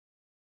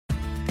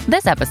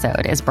This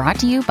episode is brought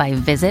to you by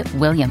Visit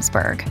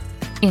Williamsburg.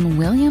 In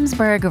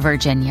Williamsburg,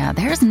 Virginia,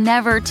 there's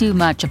never too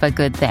much of a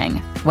good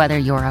thing. Whether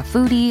you're a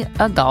foodie,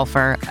 a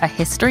golfer, a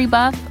history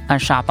buff, a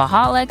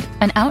shopaholic,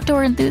 an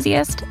outdoor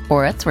enthusiast,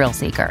 or a thrill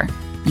seeker,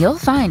 you'll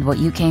find what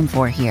you came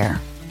for here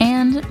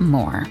and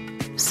more.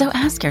 So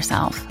ask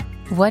yourself,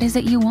 what is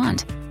it you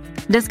want?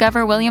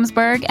 Discover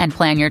Williamsburg and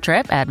plan your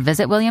trip at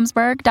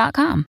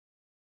visitwilliamsburg.com.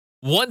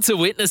 Want to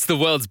witness the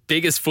world's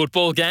biggest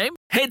football game?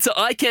 Head to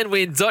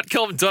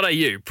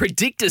iCanWin.com.au,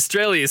 predict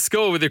Australia's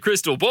score with a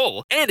crystal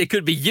ball, and it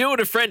could be you and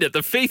a friend at the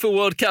FIFA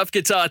World Cup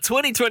Qatar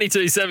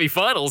 2022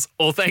 semi-finals,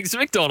 all thanks to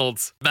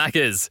McDonald's.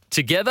 Maccas,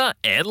 together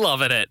and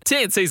loving it.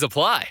 TNCs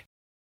apply.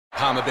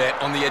 Palmerbet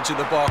on the edge of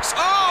the box.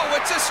 Oh,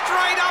 it's a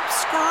straight-up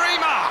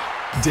screamer!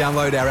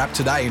 Download our app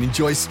today and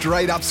enjoy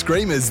straight-up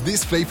screamers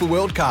this FIFA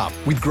World Cup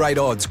with great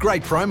odds,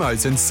 great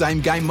promos and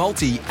same-game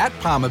multi at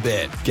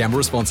Palmerbet. Gamble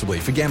responsibly.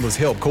 For Gamblers'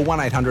 Help, call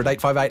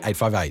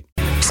 1-800-858-858.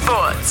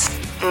 Sports,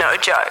 no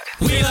joke.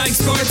 We like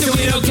sports and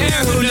we don't care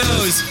who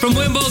knows. From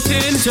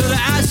Wimbledon to the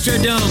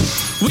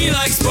Astrodome. We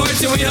like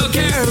sports and we don't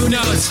care who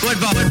knows.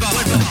 Football. A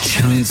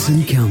chance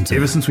encounter.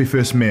 Ever since we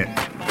first met,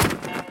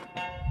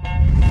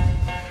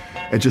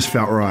 it just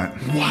felt right.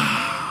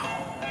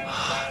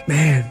 Wow.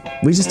 Man,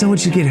 we just don't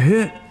want you to get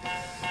hurt.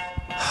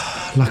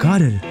 Like I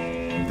did.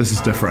 This is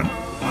different.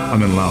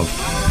 I'm in love.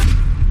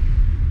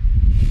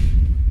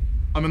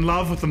 I'm in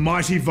love with the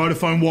mighty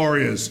Vodafone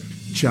Warriors.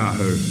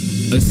 Chahu.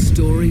 A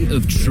story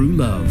of true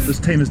love. This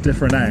team is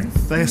different, eh?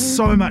 They are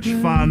so much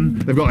fun.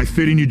 They've got like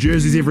 30 new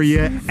jerseys every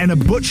year. And a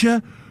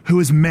butcher who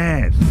is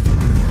mad.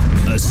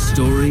 A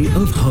story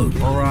of hope.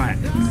 All right.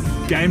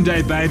 Game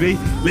day, baby.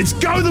 Let's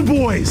go, the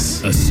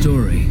boys. A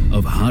story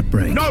of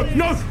heartbreak. No.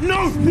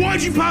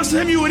 Why'd you pass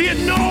to him, you idiot?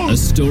 No. A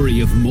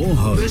story of more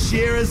hope. This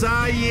year is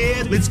our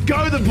year. Let's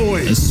go, the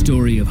boys. A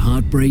story of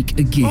heartbreak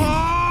again.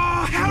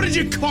 Oh, how did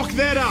you cock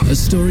that up? A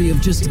story of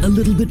just a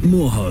little bit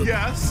more hope.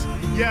 Yes.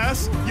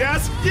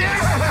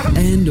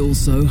 And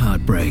also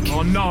heartbreak.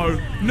 Oh, no.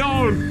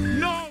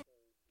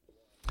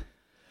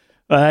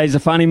 He's a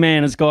funny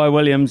man, it's Guy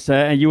Williams.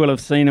 You will have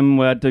seen him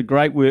do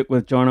great work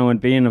with Jono and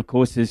Ben. Of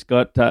course, he's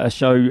got a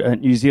show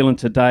at New Zealand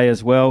Today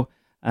as well.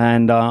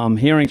 And I'm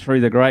hearing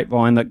through the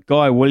grapevine that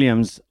Guy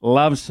Williams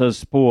loves his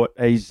sport.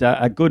 He's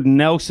a good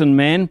Nelson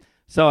man.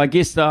 So I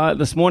guess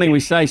this morning we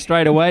say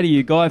straight away to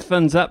you, Guy,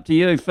 fins up to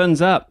you,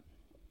 fins up.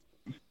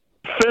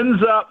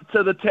 Fins up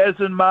to the Taz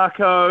and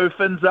Marco,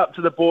 fins up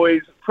to the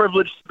boys.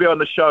 Privileged to be on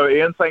the show,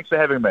 Ian. Thanks for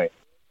having me.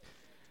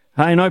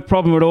 Hey, no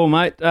problem at all,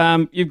 mate.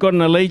 You've got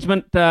an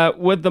allegiance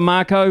with the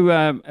Marco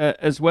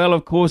as well,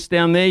 of course,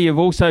 down there. You've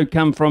also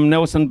come from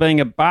Nelson being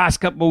a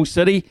basketball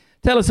city.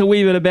 Tell us a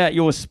wee bit about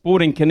your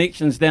sporting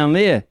connections down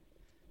there.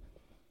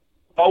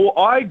 Oh,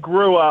 I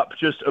grew up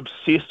just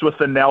obsessed with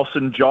the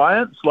Nelson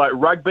Giants, like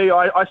rugby.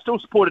 I still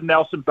supported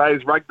Nelson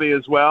Bays rugby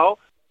as well.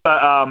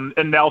 But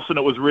in Nelson,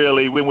 it was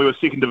really, when we were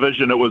second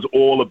division, it was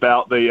all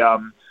about the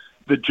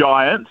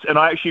Giants. And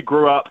I actually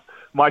grew up,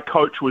 my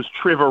coach was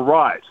Trevor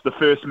Wright, the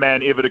first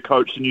man ever to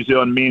coach the New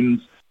Zealand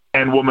men's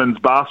and women's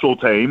basketball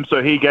team.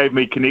 So he gave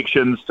me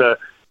connections to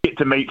get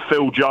to meet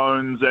Phil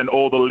Jones and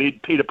all the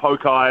Peter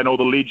Pokai and all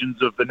the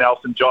legends of the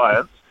Nelson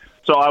Giants.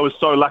 So I was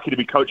so lucky to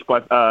be coached by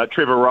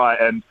Trevor Wright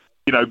and,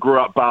 grew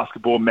up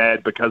basketball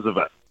mad because of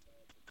it.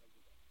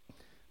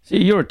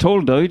 See, you're a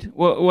tall dude.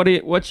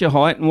 What's your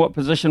height and what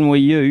position were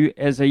you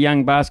as a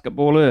young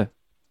basketballer?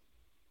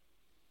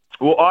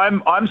 Well,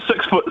 I'm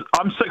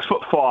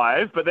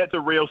 6'5", but that's a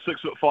real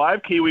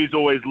 6'5". Kiwis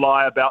always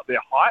lie about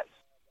their height,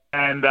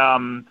 and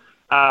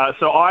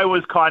so I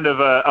was kind of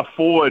a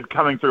forward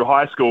coming through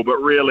high school, but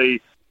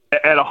really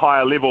at a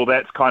higher level,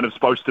 that's kind of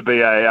supposed to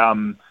be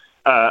a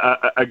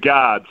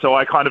guard. So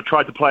I kind of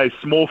tried to play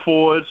small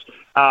forward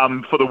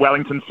for the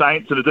Wellington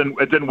Saints, and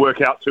it didn't work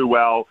out too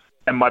well.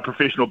 And my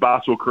professional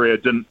basketball career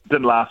didn't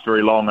last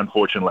very long,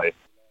 unfortunately.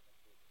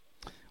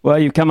 Well,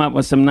 you've come up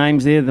with some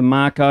names there, the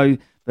Marco,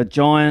 the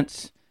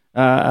Giants,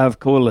 of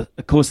course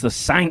the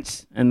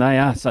Saints, and they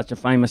are such a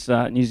famous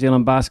New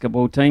Zealand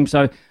basketball team.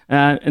 So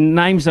and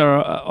names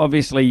are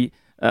obviously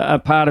a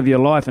part of your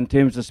life in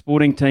terms of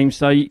sporting teams.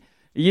 So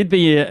you'd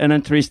be an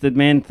interested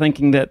man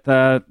thinking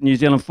that New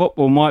Zealand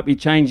football might be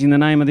changing the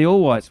name of the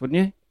All Whites, wouldn't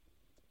you?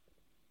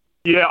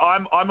 Yeah,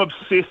 I'm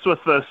obsessed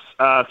with this.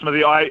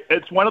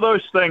 It's one of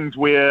those things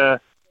where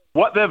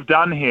what they've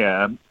done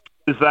here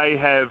is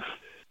they're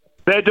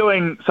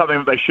doing something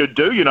that they should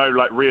do,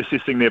 like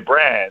reassessing their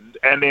brand,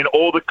 and then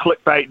all the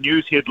clickbait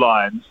news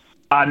headlines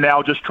are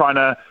now just trying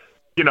to,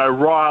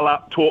 rile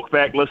up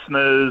talkback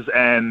listeners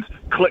and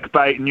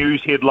clickbait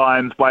news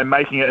headlines by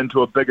making it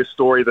into a bigger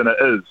story than it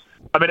is.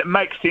 I mean, it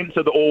makes sense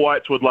that the All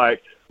Whites would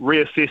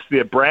reassess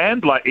their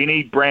brand, like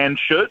any brand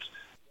should.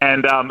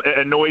 And it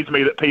annoys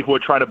me that people are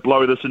trying to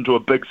blow this into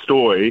a big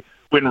story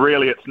when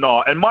really it's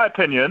not. In my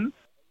opinion,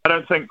 I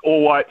don't think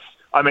All Whites.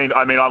 I mean,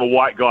 I'm a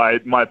white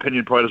guy. My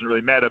opinion probably doesn't really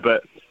matter,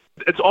 but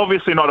it's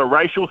obviously not a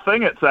racial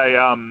thing. It's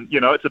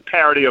it's a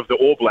parody of the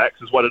All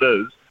Blacks, is what it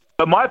is.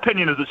 But my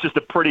opinion is it's just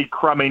a pretty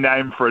crummy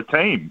name for a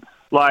team.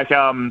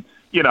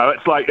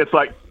 It's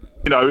like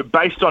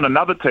based on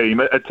another team,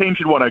 a team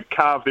should want to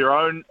carve their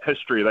own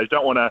history. They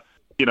don't want to,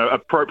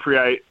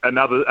 appropriate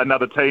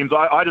another team's.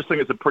 I just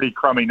think it's a pretty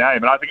crummy name,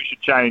 and I think it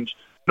should change,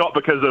 not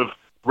because of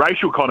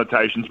racial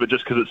connotations, but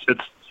just because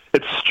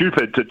it's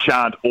stupid to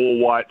chant all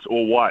whites.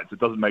 It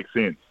doesn't make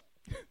sense.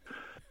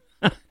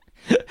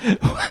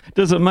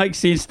 Does it make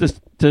sense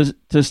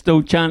to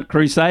still chant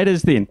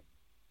Crusaders then?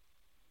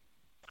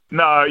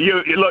 No,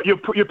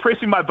 you're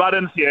pressing my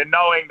buttons here,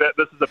 knowing that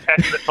this is a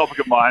passionate topic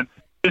of mine.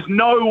 There's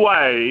no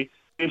way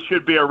there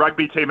should be a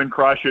rugby team in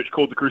Christchurch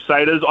called the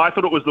Crusaders. I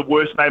thought it was the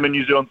worst name in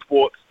New Zealand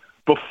sports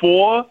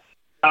before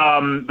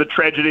the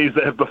tragedies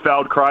that have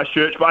befelled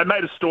Christchurch. But I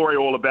made a story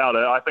all about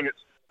it. I think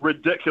it's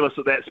ridiculous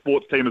that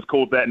sports team is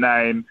called that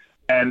name.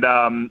 And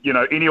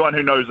anyone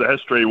who knows the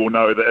history will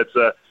know that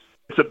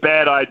it's a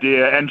bad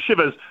idea. And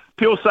shivers,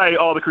 people say,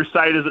 "Oh, the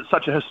Crusaders, it's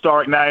such a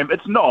historic name."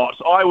 It's not.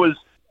 I was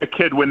a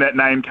kid when that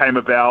name came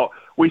about.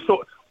 We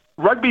thought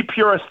rugby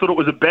purists thought it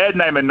was a bad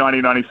name in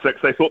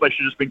 1996. They thought they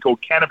should have just been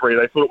called Canterbury.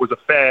 They thought it was a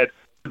fad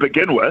to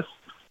begin with.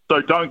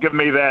 So don't give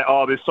me that,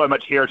 "Oh, there's so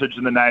much heritage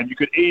in the name." You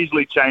could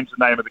easily change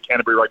the name of the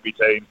Canterbury rugby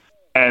team,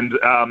 and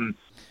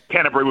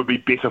Canterbury would be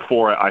better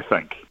for it, I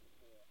think.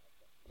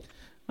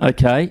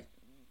 Okay.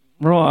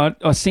 Right.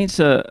 I sense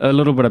a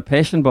little bit of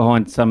passion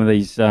behind some of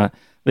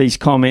these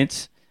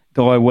comments,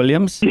 Guy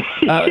Williams.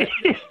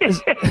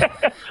 Is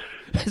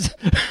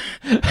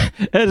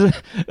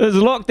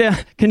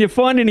lockdown? Can you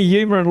find any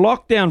humour in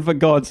lockdown, for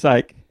God's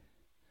sake?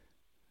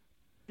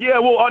 Yeah,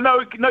 well, I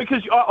know,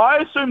 because I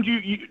assumed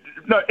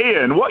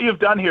Ian, what you've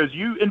done here is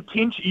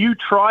you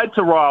tried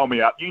to rile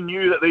me up. You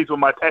knew that these were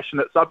my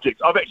passionate subjects.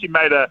 I've actually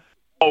made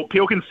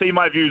people can see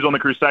my views on the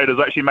Crusaders.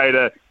 I actually made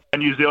a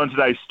New Zealand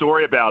Today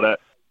story about it.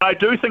 I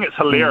do think it's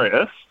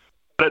hilarious,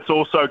 but it's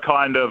also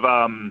kind of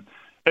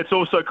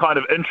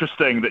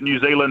interesting that New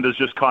Zealand is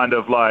just kind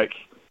of like,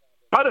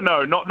 I don't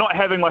know, not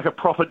having like a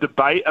proper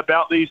debate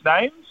about these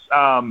names.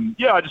 I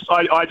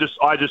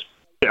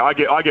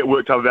get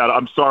worked up about it.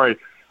 I'm sorry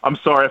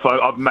if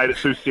I've made it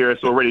too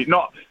serious already.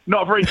 Not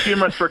very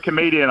humorous for a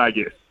comedian, I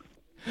guess.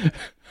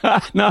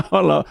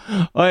 No,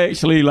 I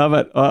actually love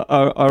it.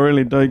 I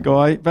really do,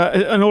 Guy. But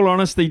in all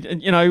honesty,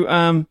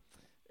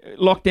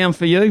 lockdown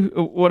for you,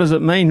 what does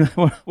it mean?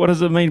 What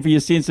does it mean for your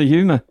sense of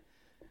humour?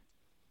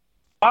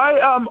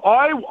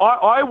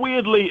 I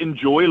weirdly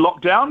enjoy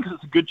lockdown because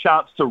it's a good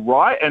chance to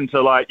write and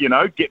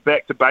to get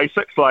back to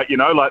basics.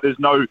 There's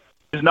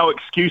no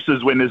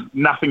excuses when there's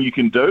nothing you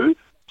can do.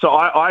 So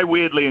I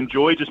weirdly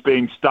enjoy just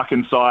being stuck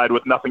inside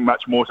with nothing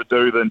much more to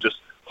do than just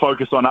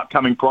focus on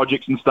upcoming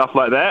projects and stuff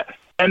like that.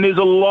 And there's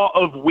a lot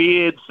of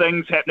weird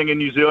things happening in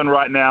New Zealand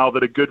right now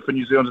that are good for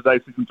New Zealand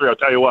Today Season 3. I'll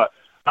tell you what.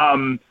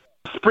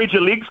 Spread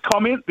your legs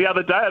comment the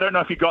other day. I don't know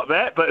if you got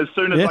that, but as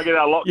soon as I get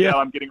out of lockdown,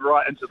 I'm getting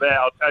right into that.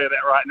 I'll tell you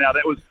that right now.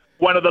 That was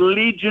one of the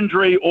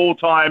legendary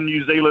all-time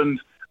New Zealand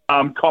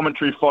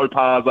commentary faux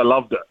pas. I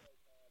loved it.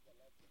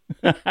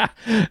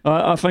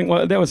 I think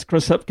that was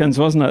Chris Hipkins,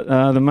 wasn't it?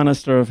 The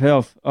Minister of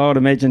Health. I would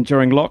imagine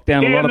during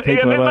lockdown, a lot of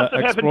people were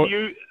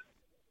exploring.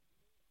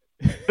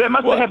 That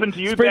must have happened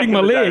to you spreading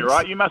back in my the legs. day,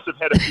 right? You must have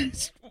had a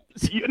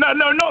few... No,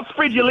 not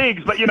spread your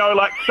legs, but,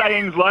 like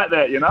sayings like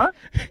that,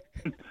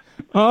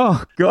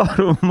 Oh, God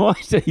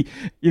almighty.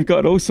 You've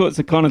got all sorts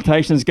of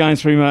connotations going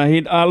through my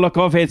head. Look,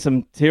 I've had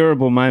some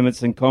terrible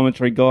moments in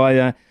commentary,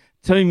 Guy.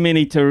 Too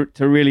many to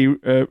really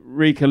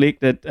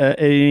recollect at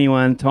any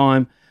one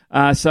time.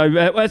 So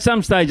at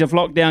some stage, if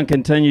lockdown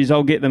continues,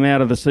 I'll get them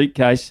out of the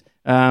suitcase.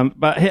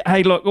 But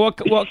hey, look, what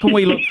can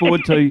we look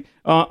forward to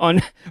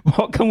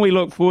what can we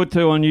look forward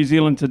to on New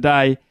Zealand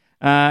Today,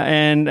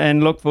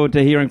 and look forward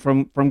to hearing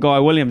from Guy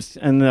Williams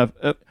and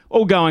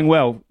all going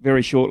well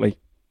very shortly.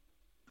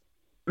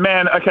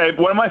 Man, okay.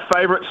 One of my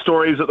favourite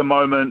stories at the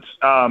moment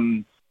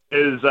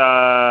is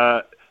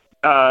Trevor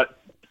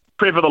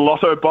the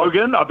Lotto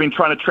Bogan. I've been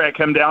trying to track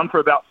him down for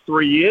about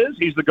 3 years.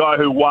 He's the guy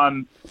who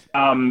won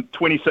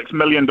 $26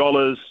 million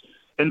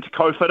into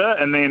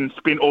Kōwhira and then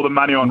spent all the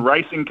money on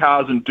racing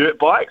cars and dirt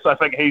bikes. I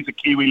think he's a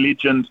Kiwi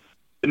legend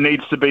that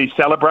needs to be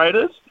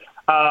celebrated.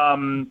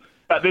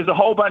 But there's a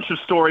whole bunch of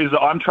stories that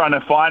I'm trying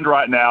to find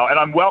right now, and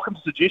I'm welcome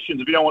to suggestions.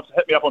 If anyone wants to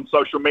hit me up on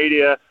social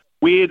media,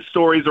 weird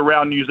stories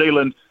around New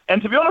Zealand.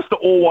 And to be honest, the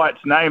All Whites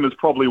name is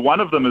probably one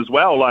of them as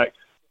well. Like,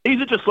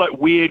 these are just like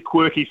weird,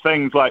 quirky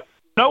things. Like,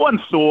 no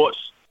one thought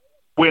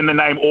when the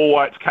name All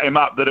Whites came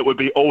up that it would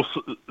be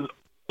also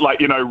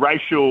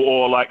racial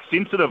or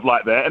sensitive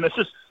like that. And it's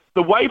just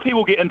the way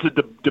people get into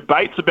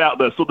debates about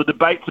this, or the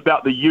debates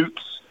about the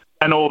Utes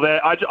and all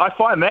that. I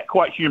find that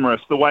quite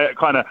humorous, the way it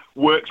kind of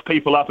works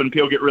people up and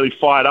people get really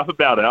fired up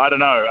about it. I don't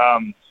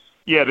know.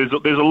 There's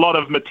a lot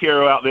of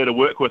material out there to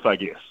work with, I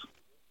guess.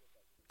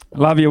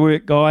 Love your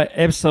work, Guy.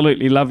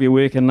 Absolutely love your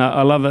work, and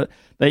I love it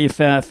that you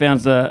found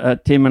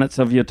 10 minutes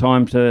of your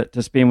time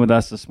to spend with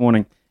us this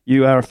morning.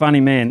 You are a funny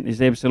man.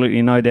 There's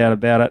absolutely no doubt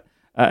about it,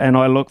 and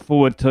I look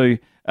forward to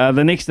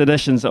the next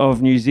editions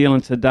of New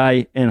Zealand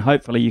Today, and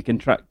hopefully you can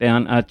track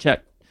down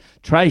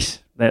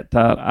Trace, that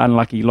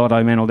unlucky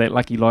lotto man, or that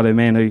lucky lotto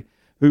man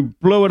who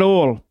blew it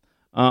all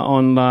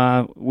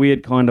on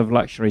weird kind of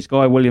luxuries.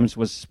 Guy Williams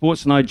was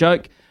Sports No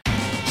Joke.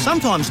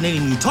 Sometimes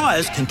needing new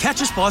tyres can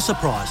catch us by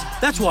surprise.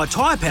 That's why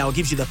Tyre Power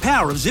gives you the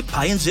power of Zip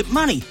Pay and Zip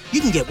Money. You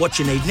can get what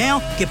you need now,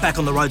 get back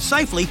on the road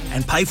safely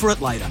and pay for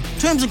it later.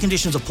 Terms and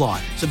conditions apply.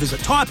 So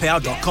visit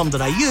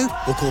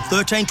tyrepower.com.au or call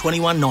 13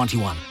 21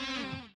 91.